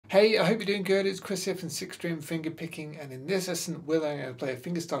Hey, I hope you're doing good. It's Chris here from 6-string Fingerpicking, and in this lesson we're learning how to play a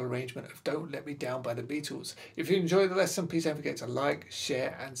fingerstyle arrangement of Don't Let Me Down by the Beatles. If you enjoyed the lesson, please don't forget to like,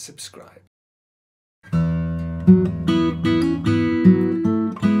 share and subscribe.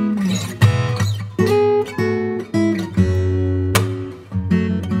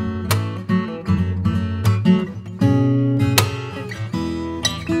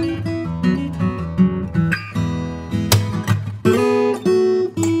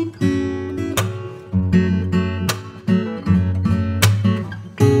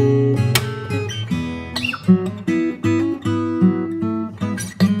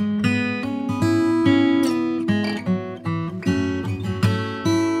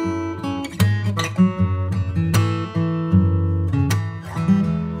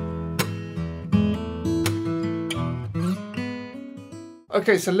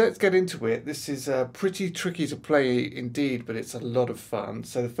 Okay, so let's get into it. This is pretty tricky to play indeed, but it's a lot of fun.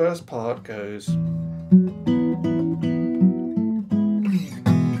 So the first part goes...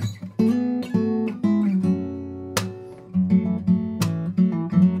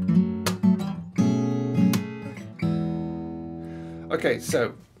 Okay,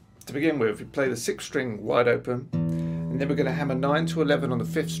 so to begin with, we play the 6th string wide open, and then we're going to hammer 9 to 11 on the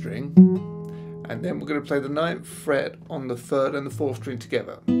 5th string. And then we're going to play the 9th fret on the 3rd and the 4th string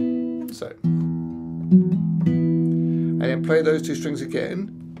together. So, and then play those two strings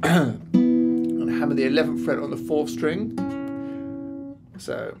again, and hammer the 11th fret on the 4th string.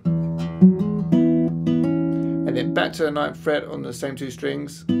 So, and then back to the 9th fret on the same two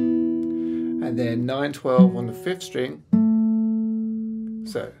strings, and then 9, 12 on the 5th string.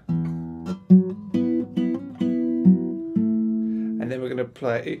 So, and then we're going to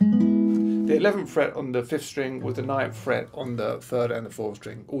play the 11th fret on the 5th string with the 9th fret on the 3rd and the 4th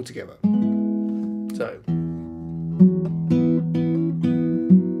string all together. So,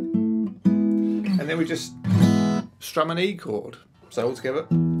 and then we just strum an E chord. So all together.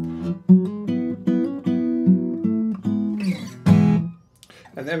 And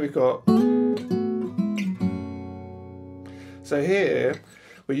then we've got, so here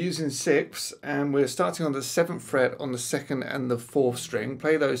we're using 6ths and we're starting on the 7th fret on the 2nd and the 4th string.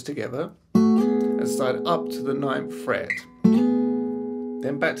 Play those together. And slide up to the 9th fret,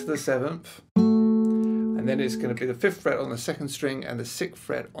 then back to the 7th, and then it's going to be the 5th fret on the 2nd string and the 6th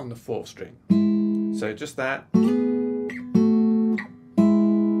fret on the 4th string. So just that, and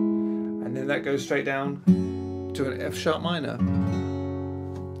then that goes straight down to an F sharp minor.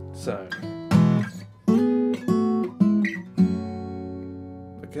 So,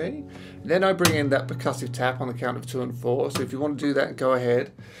 okay. Then I bring in that percussive tap on the count of 2 and 4. So if you want to do that, go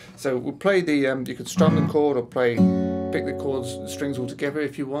ahead. So we'll play the, you could strum the chord or pick the chords, the strings all together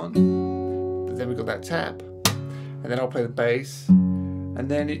if you want. But then we've got that tap. And then I'll play the bass. And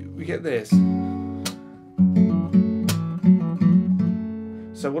then we get this.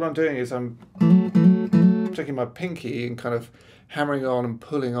 So what I'm doing is I'm taking my pinky and kind of hammering on and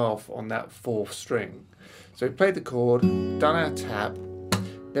pulling off on that 4th string. So we played the chord, done our tap.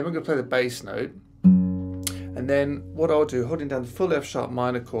 Then we're going to play the bass note, and then what I'll do, holding down the full F sharp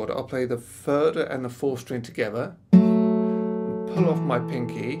minor chord, I'll play the 3rd and the 4th string together, and pull off my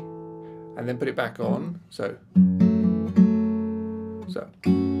pinky, and then put it back on. So,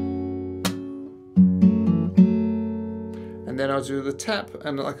 and then I'll do the tap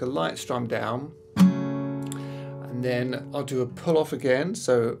and like a light strum down, and then I'll do a pull off again.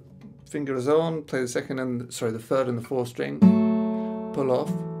 So fingers on, play the 3rd and the 4th string. Pull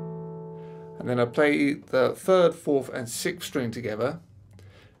off, and then I play the 3rd, 4th and 6th string together,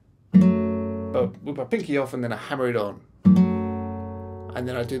 but with my pinky off, and then I hammer it on, and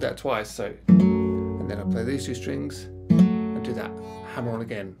then I do that twice. So, and then I play these two strings and do that, hammer on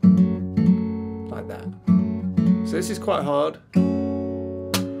again, like that. So this is quite hard.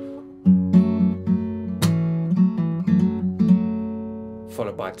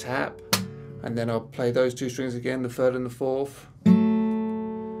 Followed by tap, and then I'll play those two strings again, the 3rd and the 4th.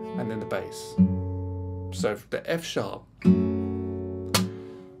 And then the bass. So the F sharp.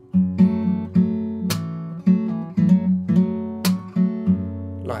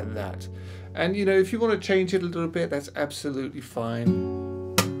 Like that. And you know, if you want to change it a little bit, that's absolutely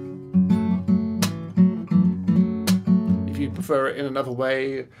fine. If you prefer it in another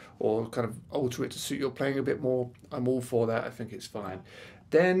way, or kind of alter it to suit your playing a bit more, I'm all for that. I think it's fine.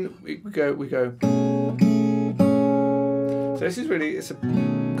 Then we go. So this is really, it's a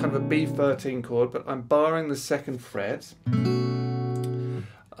kind of a B13 chord, but I'm barring the 2nd fret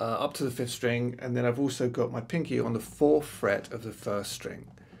up to the 5th string, and then I've also got my pinky on the 4th fret of the 1st string.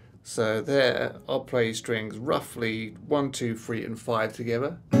 So there, I'll play strings roughly 1, 2, 3, and 5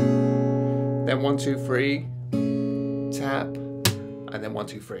 together. Then 1, 2, 3, tap, and then 1,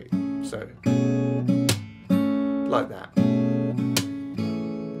 2, 3. So like that.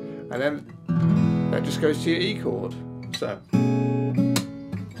 And then that just goes to your E chord. So,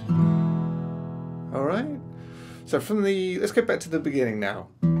 all right. So from the, let's go back to the beginning now.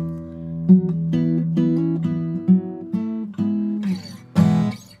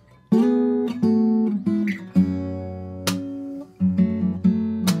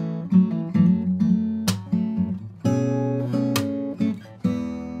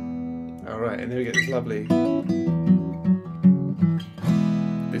 All right, and then we get this lovely,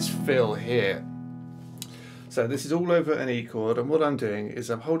 this fill here. So this is all over an E chord, and what I'm doing is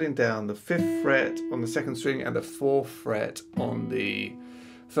I'm holding down the 5th fret on the 2nd string and the 4th fret on the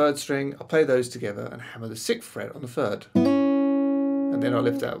 3rd string. I'll play those together and hammer the 6th fret on the 3rd. And then I'll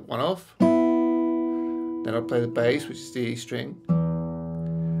lift that one off. Then I'll play the bass, which is the E string.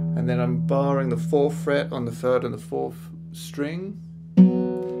 And then I'm barring the 4th fret on the 3rd and the 4th string.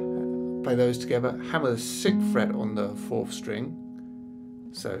 Play those together, hammer the 6th fret on the 4th string.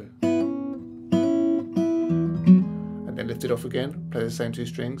 So, and then lift it off again, play the same 2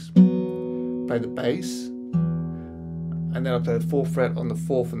 strings, play the bass, and then I'll play the 4th fret on the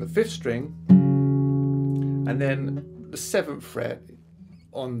 4th and the 5th string, and then the 7th fret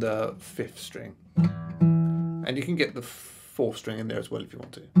on the 5th string. And you can get the 4th string in there as well if you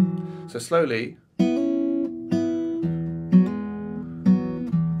want to. So slowly,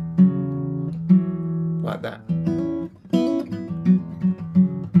 like that.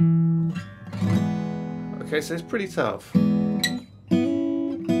 Okay, so it's pretty tough. And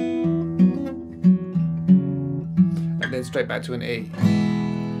then straight back to an E.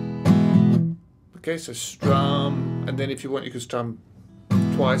 Okay, so strum, and then if you want you can strum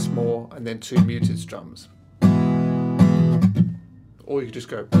twice more, and then 2 muted strums. Or you could just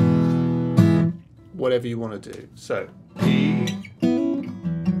go whatever you want to do. So E.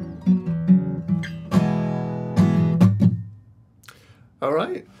 All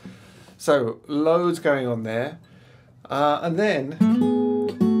right. So loads going on there, and then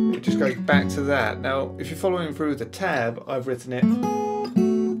it just goes back to that. Now, if you're following through the tab, I've written it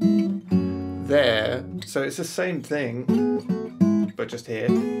there, so it's the same thing, but just here.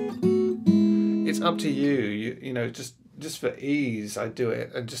 It's up to you. You know, just for ease, I do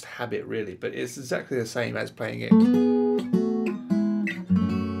it, and just habit really. But it's exactly the same as playing it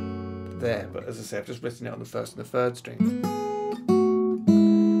there. But as I say, I've just written it on the 1st and the 3rd string.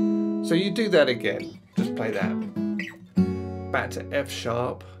 So you do that again, just play that. Back to F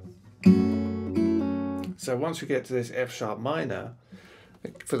sharp. So once we get to this F sharp minor,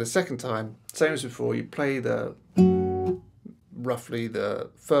 for the 2nd time, same as before, you play the roughly the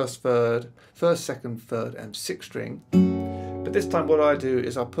 1st, 3rd, 1st, 2nd, 3rd and 6th string. But this time what I do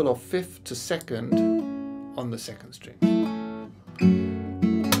is I pull off 5th to 2nd on the 2nd string.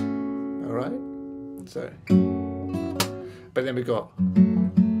 Alright? So, but then we got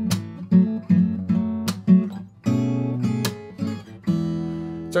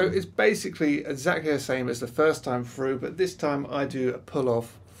so it's basically exactly the same as the 1st time through, but this time I do a pull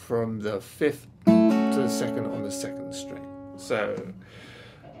off from the 5th to the 2nd on the 2nd string. So,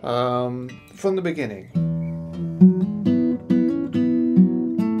 from the beginning.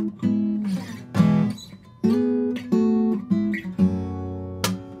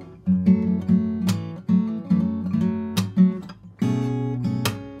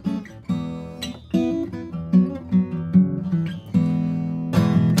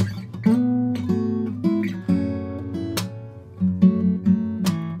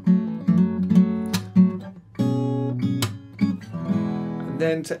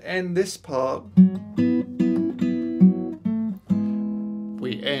 Then to end this part,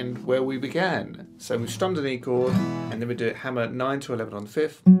 we end where we began. So we strummed an E chord, and then we do it hammer 9 to 11 on the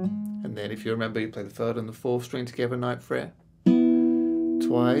 5th, and then if you remember you play the 3rd and the 4th string together, 9th fret,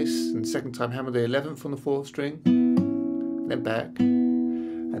 twice, and the 2nd time hammer the 11th on the 4th string, then back,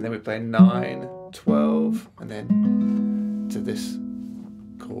 and then we play 9, 12, and then to this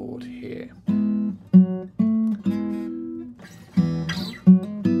chord here.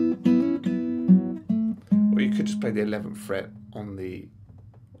 You could just play the 11th fret on the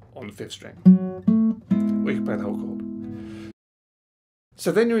 5th string. Or you can play the whole chord.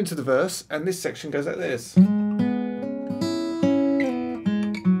 So then you're into the verse, and this section goes like this.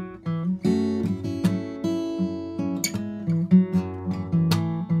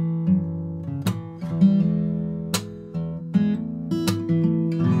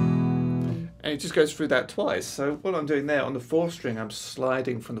 And you just goes through that twice. So what I'm doing there on the 4th string, I'm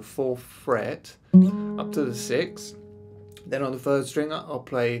sliding from the 4th fret up to the 6th. Then on the 3rd string, I'll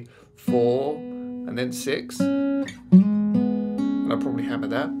play 4 and then 6, and I'll probably hammer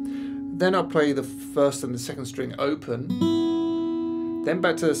that. Then I'll play the 1st and the 2nd string open. Then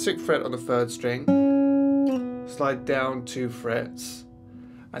back to the 6th fret on the 3rd string, slide down 2 frets,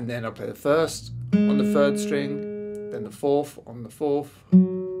 and then I'll play the 1st on the 3rd string, then the 4th on the 4th,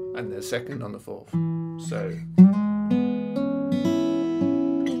 and the 2nd on the 4th. So,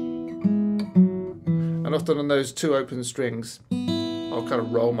 and often on those 2 open strings, I'll kind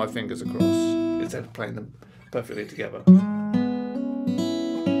of roll my fingers across instead of playing them perfectly together.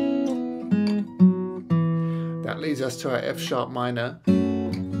 That leads us to our F sharp minor.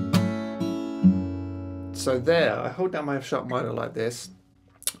 So there, I hold down my F sharp minor like this.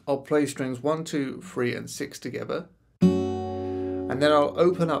 I'll play strings 1, 2, 3, and 6 together. And then I'll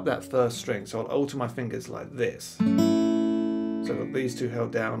open up that 1st string. So I'll alter my fingers like this. So I've got these 2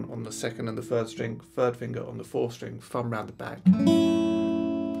 held down on the 2nd and the 3rd string, 3rd finger on the 4th string, thumb round the back.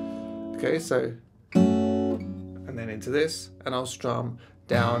 Okay, so, and then into this, and I'll strum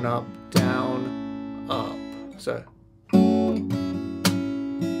down, up, up. So.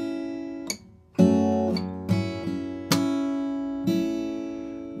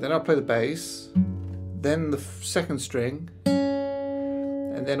 Then I'll play the bass, then the 2nd string,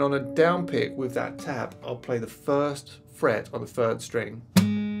 and then on a down pick with that tap, I'll play the 1st fret on the 3rd string,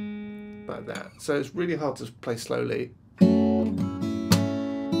 like that. So it's really hard to play slowly,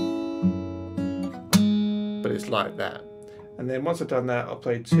 but it's like that. And then once I've done that, I'll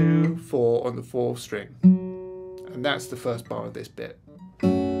play 2, 4 on the 4th string, and that's the first bar of this bit.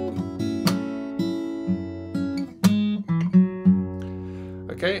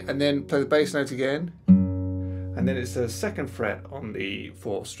 Okay, and then play the bass note again, and then it's the 2nd fret on the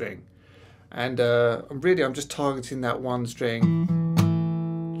 4th string, and really I'm just targeting that 1 string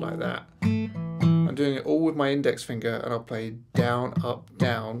like that. I'm doing it all with my index finger, and I'll play down, up,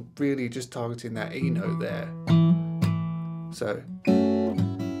 down, really just targeting that E note there. So.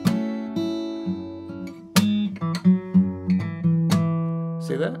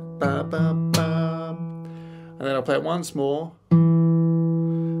 See that? Ba, ba, ba. And then I'll play it once more.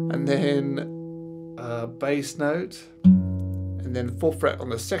 And then bass note, and then 4th fret on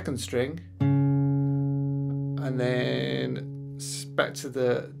the 2nd string, and then back to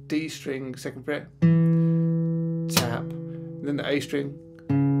the D string, 2nd fret, tap, and then the A string,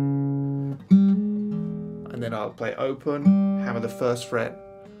 and then I'll play open, hammer the 1st fret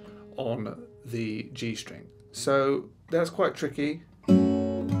on the G string. So that's quite tricky.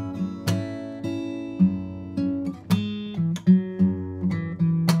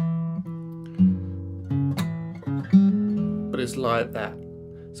 It's like that.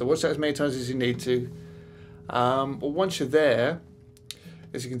 So watch that as many times as you need to. But once you're there,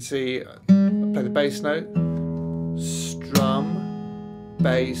 as you can see, play the bass note, strum,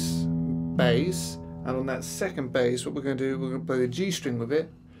 bass, bass, and on that 2nd bass, what we're going to do, we're going to play the G string with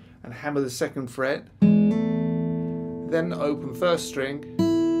it and hammer the 2nd fret, then open 1st string,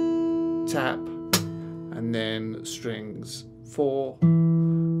 tap, and then strings 4,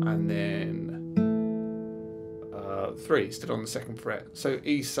 and then 3 still on the 2nd fret, so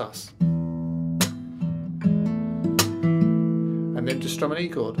E sus, and then just strum an E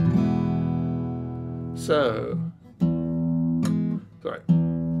chord. So, sorry,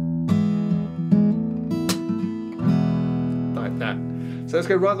 like that. So let's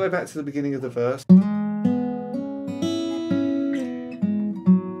go right the way back to the beginning of the verse.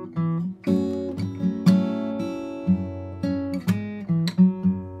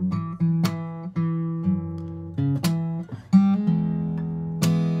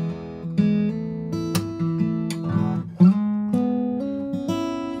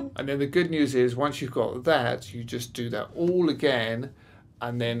 And then the good news is, once you've got that, you just do that all again,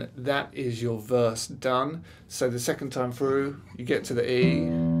 and then that is your verse done. So the 2nd time through, you get to the E,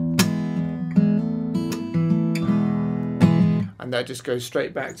 and that just goes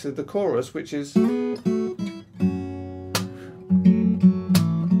straight back to the chorus, which is the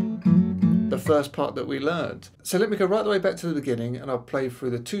first part that we learned. So let me go right the way back to the beginning, and I'll play through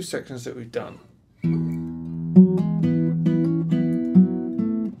the 2 sections that we've done.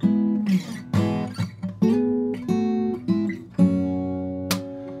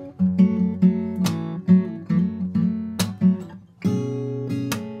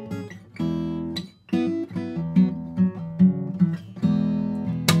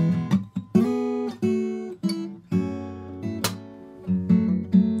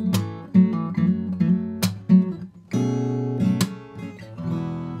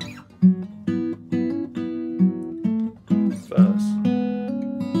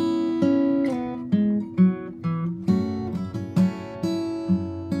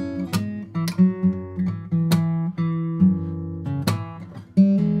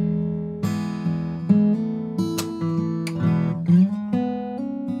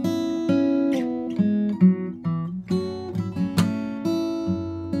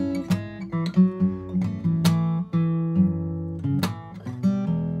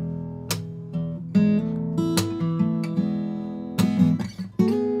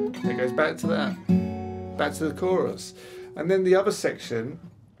 back to that, back to the chorus. And then the other section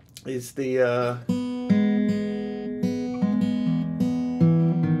is the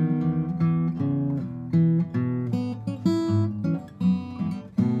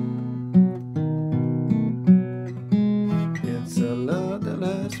it's a love that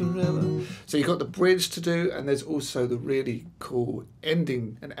lasts forever. So you've got the bridge to do, and there's also the really cool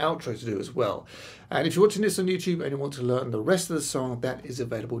ending and outro to do as well. And if you're watching this on YouTube and you want to learn the rest of the song, that is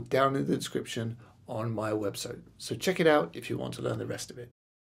available down in the description on my website. So check it out if you want to learn the rest of it.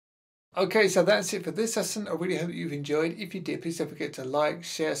 Okay, so that's it for this lesson. I really hope that you've enjoyed. If you did, please don't forget to like,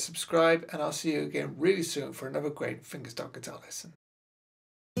 share, subscribe, and I'll see you again really soon for another great fingerstyle guitar lesson.